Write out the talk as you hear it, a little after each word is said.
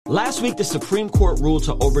Last week, the Supreme Court ruled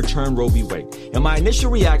to overturn Roe v. Wade. In my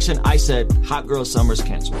initial reaction, I said, hot girl summer's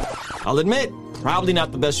canceled. I'll admit, probably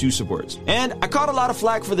not the best use of words. And I caught a lot of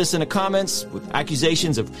flack for this in the comments with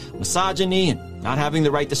accusations of misogyny and not having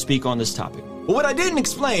the right to speak on this topic. But what I didn't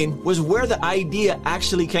explain was where the idea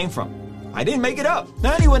actually came from. I didn't make it up.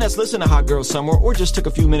 Now, anyone that's listened to Hot Girl Summer or just took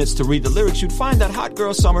a few minutes to read the lyrics, you'd find that Hot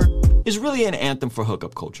Girl Summer is really an anthem for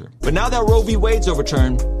hookup culture. But now that Roe v. Wade's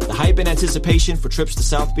overturned, the hype and anticipation for trips to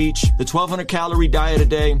South Beach, the 1,200-calorie diet a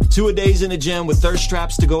day, 2-a-days in the gym with thirst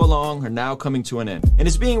traps to go along are now coming to an end. And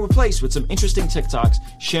it's being replaced with some interesting TikToks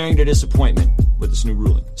sharing their disappointment with this new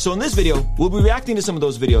ruling. So in this video, we'll be reacting to some of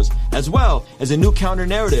those videos, as well as a new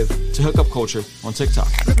counter-narrative to hookup culture on TikTok.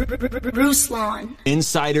 Ruslan.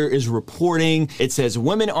 Insider is reporting. It says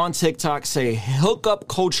women on TikTok say hookup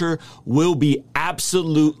culture will be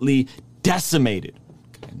absolutely decimated.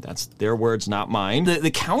 Okay, that's their words, not mine.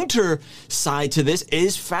 The counter side to this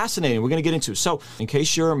is fascinating. We're going to get into. So in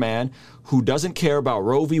case you're a man who doesn't care about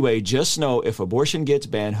Roe v. Wade, just know if abortion gets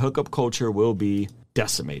banned, hookup culture will be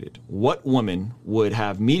decimated. What woman would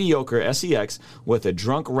have mediocre sex with a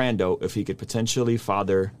drunk rando if he could potentially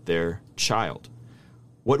father their child?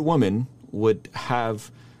 What woman would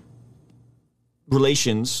have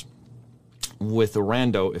relations with a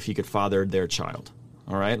rando if he could father their child?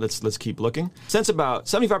 All right, let's keep looking. Since about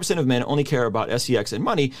 75% of men only care about sex and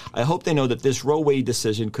money, I hope they know that this Roe Wade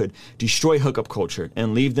decision could destroy hookup culture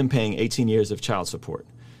and leave them paying 18 years of child support.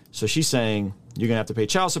 So she's saying you're going to have to pay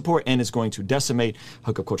child support and it's going to decimate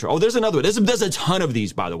hookup culture. Oh, there's another one. There's a ton of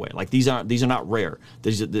these, by the way. Like these are not rare.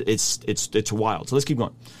 It's wild. So let's keep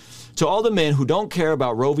going. To all the men who don't care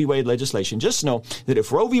about Roe v. Wade legislation, just know that if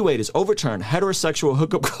Roe v. Wade is overturned, heterosexual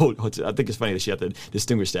hookup culture, I think it's funny that she had to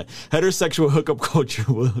distinguish that, heterosexual hookup culture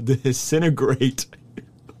will disintegrate.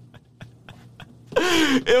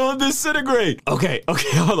 It will disintegrate. Okay,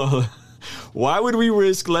 hold on. Why would we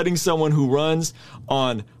risk letting someone who runs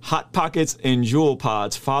on Hot Pockets and Jewel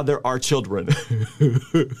Pods father our children?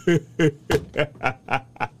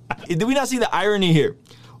 Did we not see the irony here?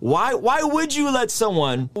 Why would you let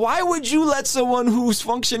someone who's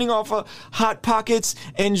functioning off of Hot Pockets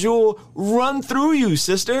and Jewel run through you,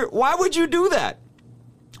 sister? Why would you do that?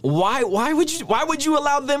 Why would you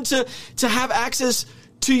allow them to have access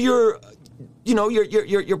to your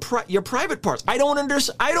private parts? I don't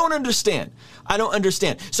understand.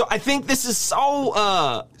 So I think this is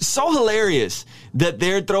so hilarious that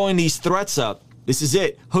they're throwing these threats up. This is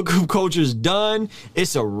it. Hookup culture's done.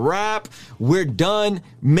 It's a wrap. We're done.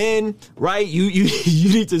 Men, right? You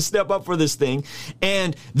need to step up for this thing.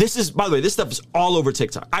 And this is, by the way, this stuff is all over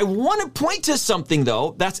TikTok. I want to point to something,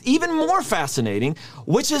 though, that's even more fascinating,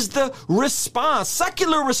 which is the response,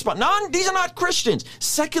 secular response. These are not Christians.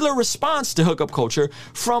 Secular response to hookup culture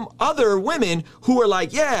from other women who are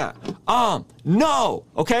like, no.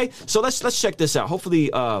 Okay? So let's check this out.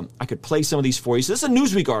 Hopefully, I could play some of these for you. So this is a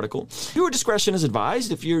Newsweek article. Viewer discretion is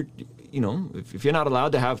advised. If you're not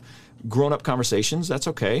allowed to have grown-up conversations, that's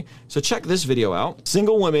okay. So check this video out.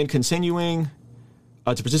 Single women continuing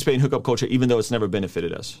to participate in hookup culture even though it's never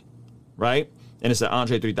benefited us, right? And it's the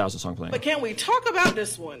Andre 3000 song playing. But can we talk about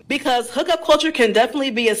this one? Because hookup culture can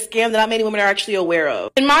definitely be a scam that not many women are actually aware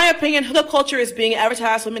of. In my opinion, hookup culture is being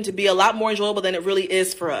advertised to women to be a lot more enjoyable than it really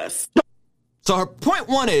is for us. So her point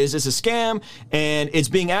one is it's a scam and it's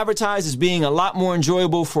being advertised as being a lot more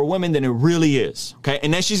enjoyable for women than it really is. Okay.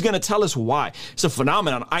 And then she's going to tell us why. It's a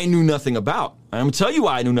phenomenon I knew nothing about. I'm going to tell you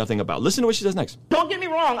why I knew nothing about. Listen to what she says next. Don't get me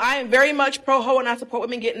wrong. I am very much pro-ho and I support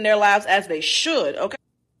women getting their lives as they should. Okay.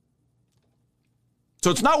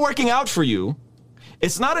 So it's not working out for you.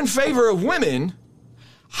 It's not in favor of women.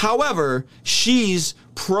 However, she's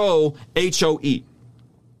pro-HOE.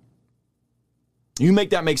 You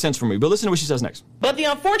make that make sense for me, but listen to what she says next. But the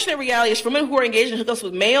unfortunate reality is for women who are engaged in hookups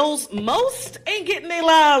with males, most ain't getting their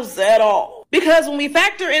lives at all. Because when we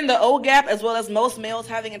factor in the O gap, as well as most males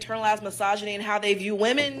having internalized misogyny and how they view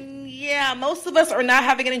women, most of us are not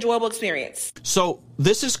having an enjoyable experience. So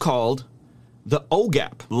this is called the O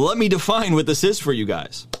gap. Let me define what this is for you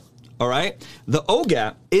guys. All right? The O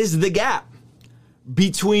gap is the gap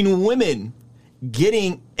between women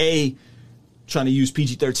getting trying to use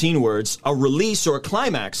PG-13 words, a release or a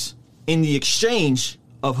climax in the exchange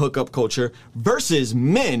of hookup culture versus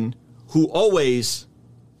men who always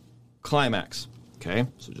climax. Okay?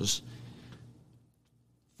 So just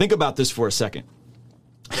think about this for a second.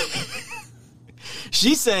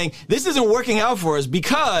 She's saying this isn't working out for us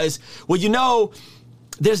because,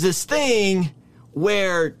 there's this thing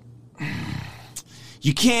where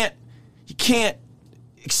you can't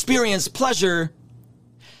experience pleasure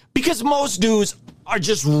because most dudes are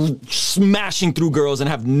just smashing through girls and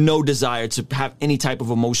have no desire to have any type of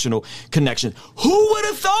emotional connection. Who would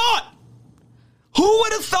have thought? Who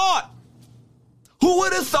would have thought? Who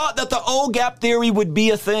would have thought that the O gap theory would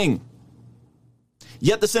be a thing?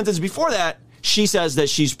 Yet the sentence before that, she says that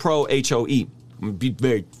she's pro HOE. I'm going to be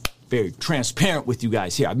very, very transparent with you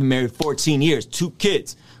guys here. I've been married 14 years, 2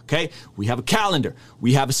 kids, okay? We have a calendar.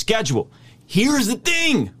 We have a schedule. Here's the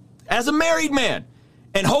thing, as a married man,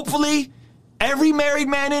 and hopefully every married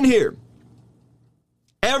man in here,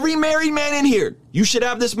 you should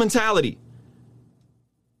have this mentality.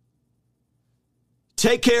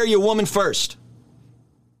 Take care of your woman first.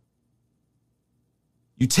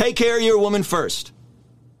 You take care of your woman first.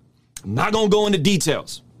 I'm not going to go into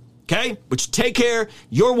details, okay? But you take care of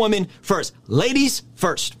your woman first. Ladies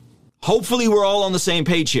first. Hopefully we're all on the same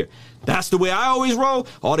page here. That's the way I always roll.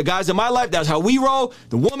 All the guys in my life, that's how we roll.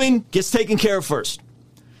 The woman gets taken care of first.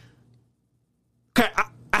 Okay,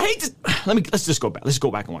 I hate to. Let's just go back. Let's go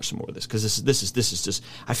back and watch some more of this because this is just.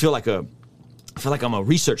 I feel like I'm a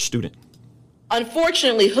research student.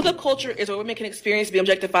 Unfortunately, hookup culture is where women can experience being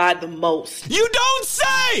objectified the most. You don't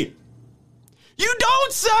say. You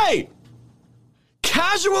don't say.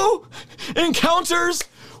 Casual encounters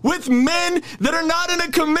with men that are not in a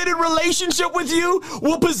committed relationship with you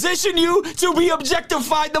will position you to be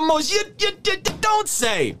objectified the most. You don't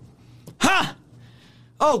say. Huh?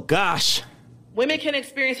 Oh, gosh. Women can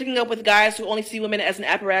experience hooking up with guys who only see women as an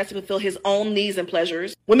apparatus to fulfill his own needs and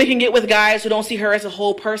pleasures. Women can get with guys who don't see her as a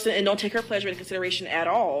whole person and don't take her pleasure into consideration at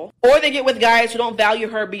all. Or they get with guys who don't value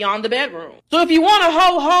her beyond the bedroom. So if you want to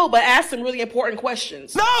ho, but ask some really important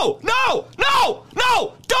questions. No, don't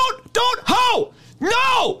ho.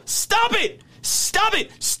 No, stop it.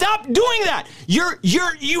 Stop doing that.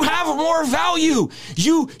 You have more value.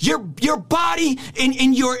 Your body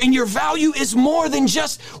and your value is more than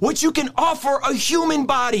just what you can offer a human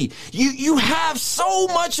body. You have so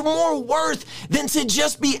much more worth than to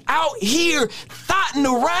just be out here thotting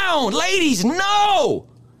around. Ladies, no.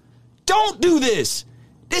 Don't do this.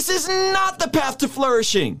 This is not the path to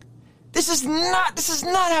flourishing. This is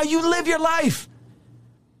not how you live your life.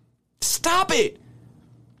 Stop it.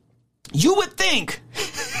 You would think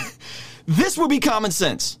this would be common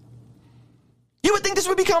sense. You would think this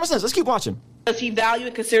would be common sense. Let's keep watching. Does he value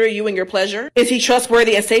and consider you and your pleasure? Is he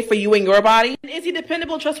trustworthy and safe for you and your body? Is he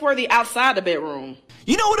dependable and trustworthy outside the bedroom?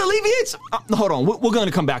 You know what alleviates? Hold on. We're going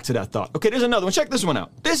to come back to that thought. Okay, there's another one. Check this one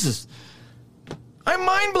out. I'm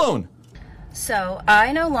mind blown. So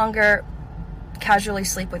I no longer casually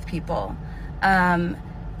sleep with people. And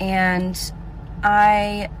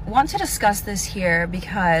I want to discuss this here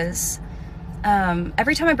because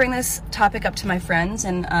every time I bring this topic up to my friends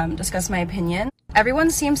and discuss my opinion, everyone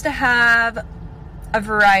seems to have a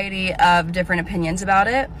variety of different opinions about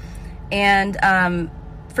it. And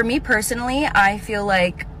for me personally, I feel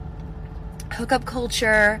like hookup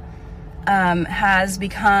culture has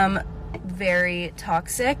become very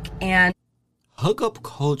toxic, and hookup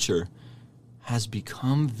culture has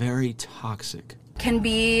become very toxic. Can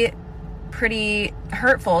be pretty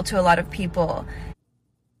hurtful to a lot of people.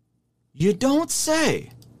 You don't say.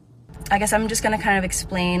 I guess I'm just going to kind of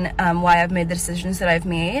explain why I've made the decisions that I've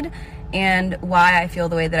made and why I feel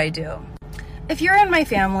the way that I do. If you're in my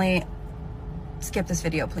family, skip this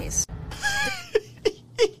video, please.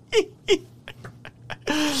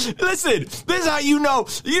 Listen, this is how you know.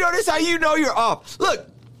 This is how you know you're off. Look,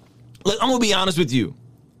 I'm going to be honest with you.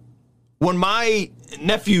 When my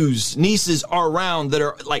nephews, nieces are around that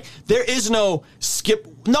are like, there is no skip.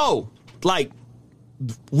 No, like,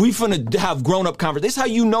 we finna have grown-up conversation. This is how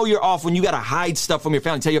you know you're off, when you got to hide stuff from your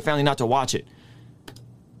family, tell your family not to watch it.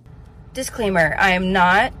 Disclaimer, I am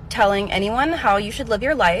not telling anyone how you should live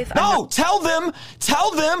your life. No, tell them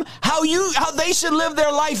how they should live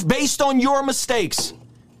their life based on your mistakes.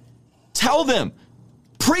 Tell them.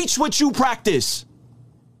 Preach what you practice.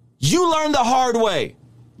 You learned the hard way.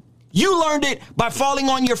 You learned it by falling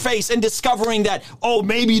on your face and discovering that,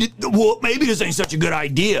 maybe this ain't such a good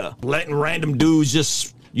idea. Letting random dudes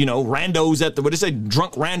just, randos at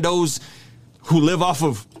drunk randos who live off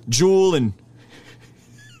of Juul and,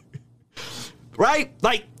 right?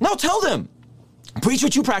 Like, no, tell them. Preach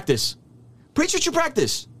what you practice. Preach what you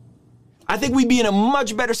practice. I think we'd be in a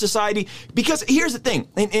much better society because here's the thing,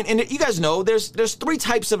 and you guys know there's 3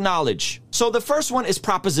 types of knowledge. So the first one is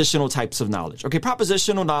propositional types of knowledge. Okay,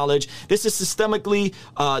 propositional knowledge. This is systematically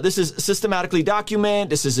documented.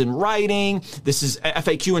 This is in writing. This is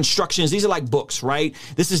FAQ instructions. These are like books, right?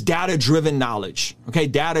 This is data-driven knowledge. Okay,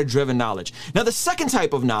 data-driven knowledge. Now the second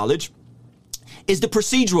type of knowledge is the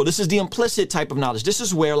procedural. This is the implicit type of knowledge. This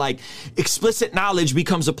is where like explicit knowledge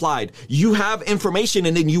becomes applied. You have information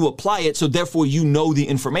and then you apply it. So therefore you know the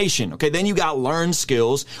information. Okay. Then you got learned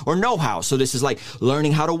skills or know-how. So this is like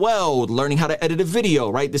learning how to weld, learning how to edit a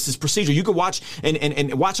video, right? This is procedural. You could watch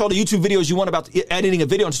and watch all the YouTube videos you want about editing a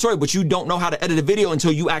video and tutorial, but you don't know how to edit a video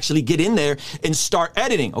until you actually get in there and start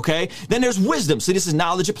editing. Okay. Then there's wisdom. So this is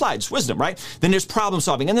knowledge applied. It's wisdom, right? Then there's problem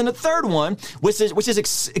solving. And then the third one, which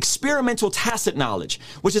is experimental tacit knowledge,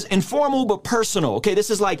 which is informal but personal. Okay, this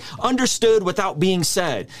is like understood without being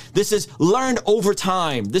said. This is learned over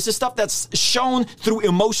time. This is stuff that's shown through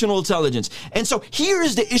emotional intelligence. And so here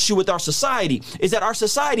is the issue with our society, is that our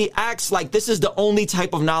society acts like this is the only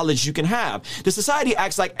type of knowledge you can have. The society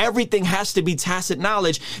acts like everything has to be tacit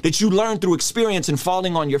knowledge that you learn through experience and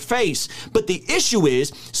falling on your face. But the issue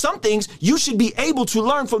is some things you should be able to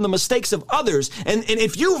learn from the mistakes of others. And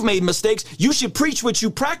if you've made mistakes, you should preach what you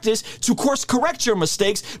practice to course correct your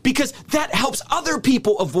mistakes, because that helps other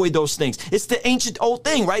people avoid those things. It's the ancient old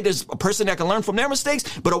thing, right? There's a person that can learn from their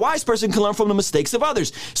mistakes, but a wise person can learn from the mistakes of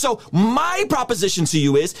others. So my proposition to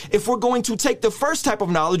you is, if we're going to take the first type of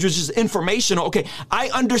knowledge, which is informational, okay, I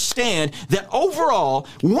understand that overall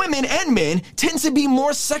women and men tend to be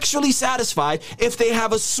more sexually satisfied if they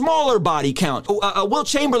have a smaller body count. Will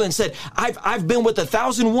Chamberlain said, I've been with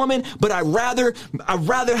 1,000 women, but I'd rather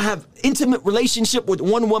have intimate relationship with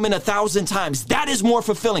one woman 1,000 times. That is more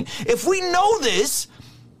fulfilling. If we know this,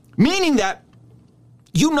 meaning that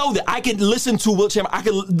you know that I can listen to Will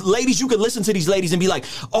Chamberlain. Ladies, you can listen to these ladies and be like,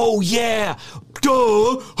 oh yeah,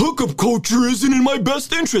 duh, hookup culture isn't in my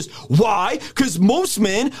best interest. Why? Because most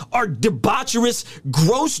men are debaucherous,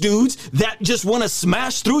 gross dudes that just want to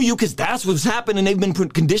smash through you because that's what's happening. They've been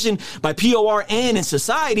conditioned by PORN in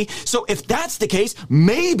society. So if that's the case,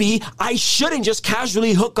 maybe I shouldn't just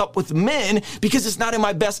casually hook up with men because it's not in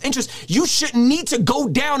my best interest. You shouldn't need to go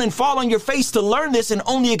down and fall on your face to learn this and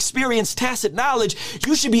only experience tacit knowledge.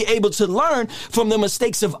 You should be able to learn from the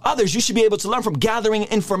mistakes of others. You should be able to learn from gathering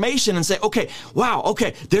information and say, okay, wow,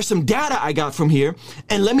 okay, there's some data I got from here,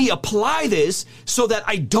 and let me apply this so that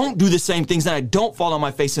I don't do the same things and I don't fall on my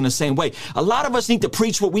face in the same way. A lot of us need to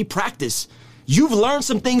preach what we practice. You've learned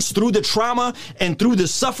some things through the trauma and through the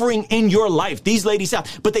suffering in your life. These ladies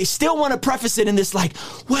have, but they still want to preface it in this like,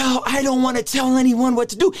 well, I don't want to tell anyone what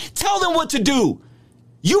to do. Tell them what to do.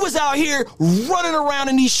 You was out here running around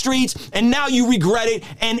in these streets and now you regret it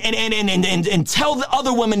and tell the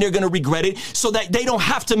other women they're going to regret it so that they don't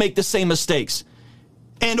have to make the same mistakes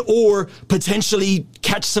and or potentially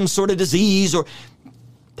catch some sort of disease or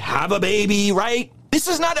have a baby, right? This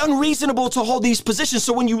is not unreasonable to hold these positions.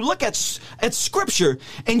 So when you look at scripture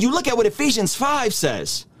and you look at what Ephesians 5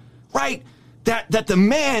 says, right? That the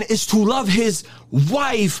man is to love his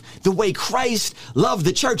wife the way Christ loved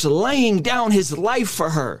the church, laying down his life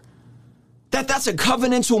for her. That's a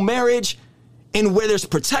covenantal marriage in where there's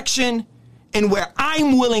protection and where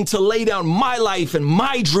I'm willing to lay down my life and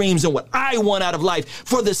my dreams and what I want out of life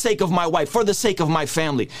for the sake of my wife, for the sake of my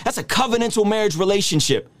family. That's a covenantal marriage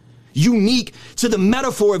relationship, unique to the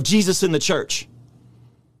metaphor of Jesus in the church.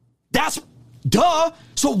 That's duh.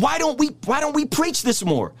 So why don't we preach this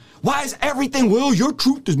more? Why is everything, well, your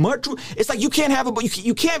truth is my truth? It's like you can't have it, but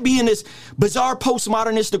you can't be in this bizarre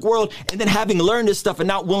postmodernistic world and then having learned this stuff and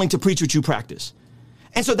not willing to preach what you practice.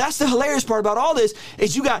 And so that's the hilarious part about all this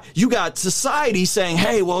is you got society saying,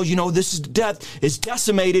 hey, well, you know, this is death. It's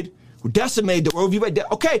decimated. We're decimated. The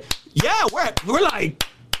worldview. Okay, yeah, we're like,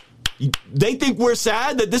 they think we're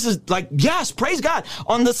sad that this is like, yes, praise God.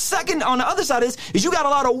 On the other side is you got a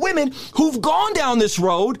lot of women who've gone down this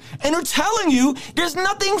road and are telling you there's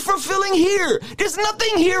nothing fulfilling here. There's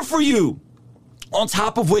nothing here for you. On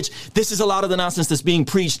top of which, this is a lot of the nonsense that's being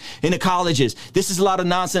preached in the colleges. This is a lot of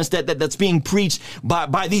nonsense that's being preached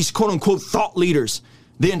by these quote unquote thought leaders.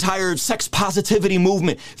 The entire sex positivity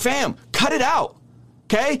movement. Fam, cut it out.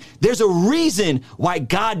 Okay? There's a reason why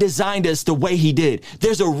God designed us the way he did.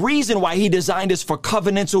 There's a reason why he designed us for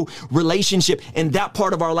covenantal relationship. And that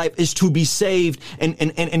part of our life is to be saved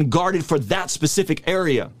and guarded for that specific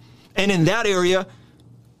area. And in that area,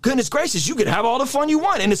 goodness gracious, you could have all the fun you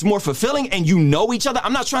want and it's more fulfilling and you know each other.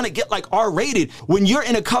 I'm not trying to get like R-rated. When you're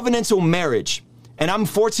in a covenantal marriage, and I'm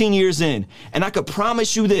 14 years in, and I could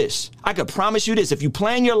promise you this. If you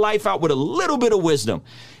plan your life out with a little bit of wisdom,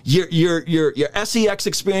 your sex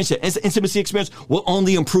experience, your intimacy experience will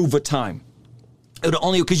only improve with time. It'll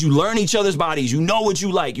only, because you learn each other's bodies. You know what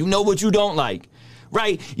you like. You know what you don't like.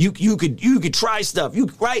 Right? You could try stuff.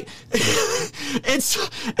 Right?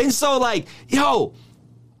 And so like, yo,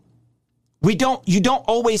 you don't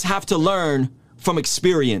always have to learn from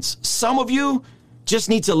experience. Some of you just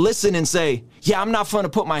need to listen and say, yeah, I'm not fun to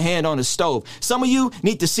put my hand on the stove. Some of you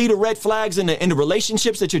need to see the red flags in the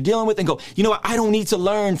relationships that you're dealing with and go, you know what? I don't need to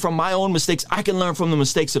learn from my own mistakes. I can learn from the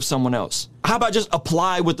mistakes of someone else. How about just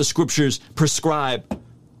apply what the scriptures prescribe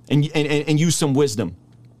and use some wisdom?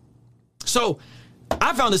 So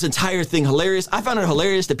I found this entire thing hilarious. I found it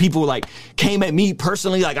hilarious that people like came at me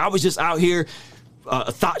personally. Like I was just out here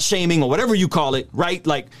thought shaming or whatever you call it, right?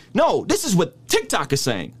 Like, no, this is what TikTok is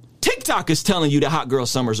saying. TikTok is telling you that hot girl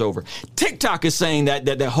summer's over. TikTok is saying that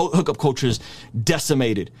hookup culture is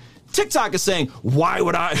decimated. TikTok is saying, why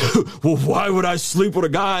would I sleep with a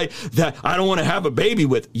guy that I don't want to have a baby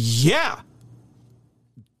with? Yeah.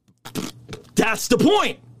 That's the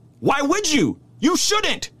point. Why would you? You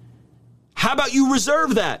shouldn't. How about you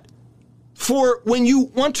reserve that for when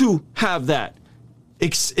you want to have that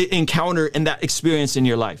encounter and that experience in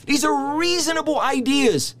your life? These are reasonable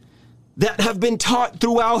ideas that have been taught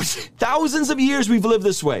throughout thousands of years we've lived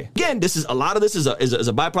this way. Again, a lot of this is a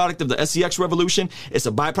byproduct of the SEX revolution. It's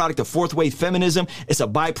a byproduct of fourth wave feminism. It's a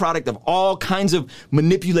byproduct of all kinds of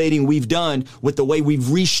manipulating we've done with the way we've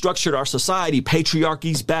restructured our society.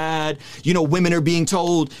 Patriarchy's bad. You know, women are being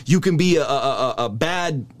told you can be a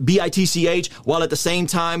bad bitch while at the same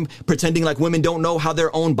time pretending like women don't know how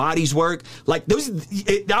their own bodies work. Like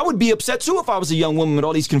I would be upset too if I was a young woman with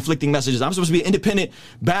all these conflicting messages. I'm supposed to be an independent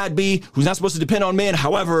bad bee who's not supposed to depend on men.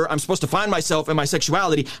 However, I'm supposed to find myself in my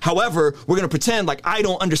sexuality. However, we're going to pretend like I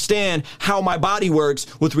don't understand how my body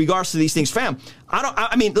works with regards to these things. Fam,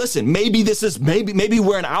 I mean, listen, maybe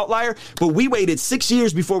we're an outlier, but we waited 6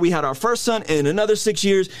 years before we had our first son and another 6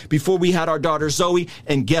 years before we had our daughter Zoe.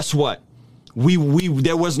 And guess what?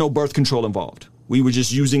 There was no birth control involved. We were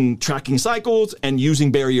just using tracking cycles and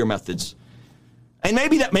using barrier methods. And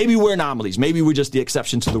maybe we're anomalies. Maybe we're just the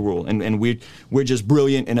exception to the rule, and we're just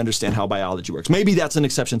brilliant and understand how biology works. Maybe that's an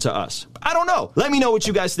exception to us. I don't know. Let me know what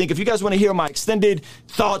you guys think. If you guys want to hear my extended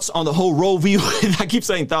thoughts on the whole Roe v. Wade, I keep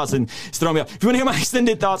saying thoughts and it's throwing me off. If you want to hear my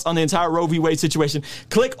extended thoughts on the entire Roe v. Wade situation,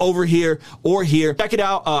 click over here or here. Check it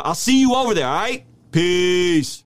out. I'll see you over there, all right? Peace.